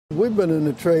We've been in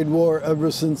a trade war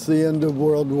ever since the end of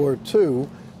World War II,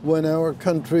 when our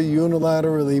country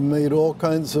unilaterally made all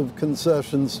kinds of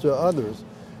concessions to others.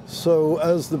 So,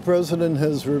 as the president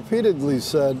has repeatedly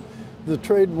said, the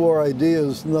trade war idea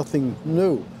is nothing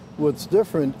new. What's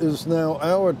different is now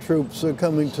our troops are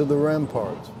coming to the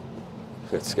ramparts.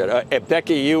 That's good.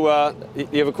 Becky, you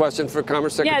have a question for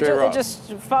Commerce Secretary Ross?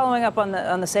 Just following up on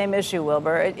the same issue,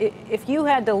 Wilbur. If you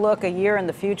had to look a year in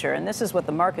the future, and this is what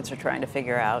the markets are trying to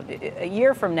figure out, a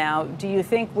year from now, do you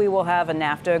think we will have a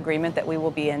NAFTA agreement, that we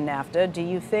will be in NAFTA? Do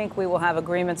you think we will have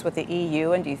agreements with the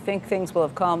EU? And do you think things will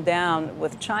have calmed down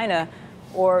with China?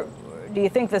 Or do you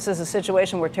think this is a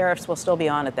situation where tariffs will still be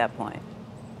on at that point?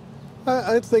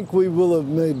 I think we will have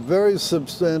made very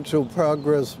substantial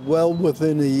progress well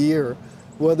within a year.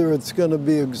 Whether it's going to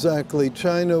be exactly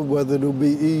China, whether it'll be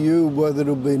EU, whether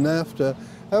it'll be NAFTA,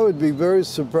 I would be very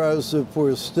surprised if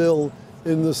we're still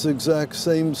in this exact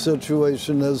same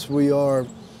situation as we are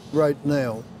right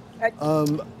now. I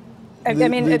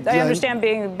understand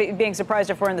being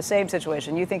surprised if we're in the same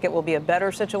situation. You think it will be a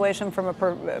better situation from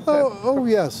a...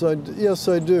 Yes,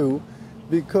 I do,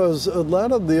 because a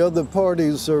lot of the other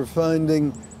parties are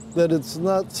finding that it's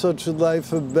not such a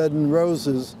life of bed and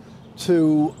roses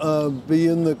to be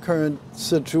in the current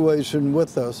situation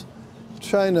with us.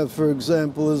 China, for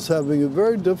example, is having a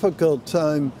very difficult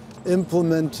time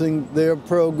implementing their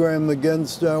program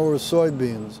against our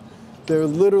soybeans. They're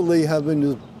literally having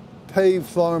to pay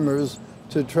farmers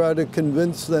to try to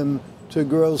convince them to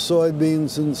grow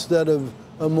soybeans instead of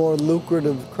a more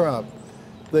lucrative crop.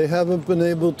 They haven't been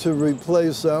able to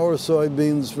replace our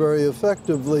soybeans very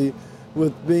effectively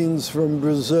with beans from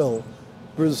Brazil.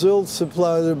 Brazil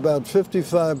supplied about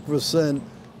 55%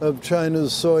 of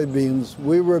China's soybeans.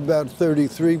 We were about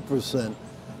 33%.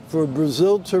 For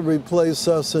Brazil to replace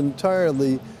us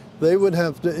entirely, they would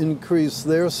have to increase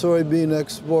their soybean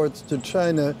exports to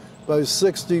China by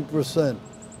 60%.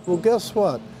 Well, guess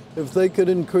what? If they could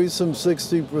increase them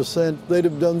 60%, they'd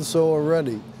have done so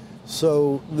already.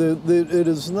 So it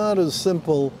is not as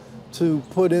simple to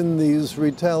put in these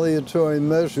retaliatory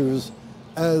measures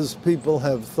as people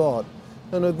have thought.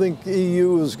 And I think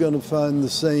EU is going to find the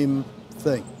same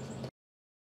thing.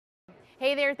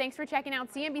 Hey there, thanks for checking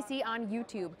out CNBC on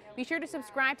YouTube. Be sure to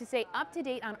subscribe to stay up to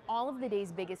date on all of the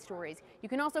day's biggest stories. You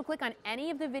can also click on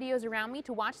any of the videos around me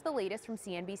to watch the latest from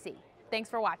CNBC. Thanks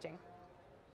for watching.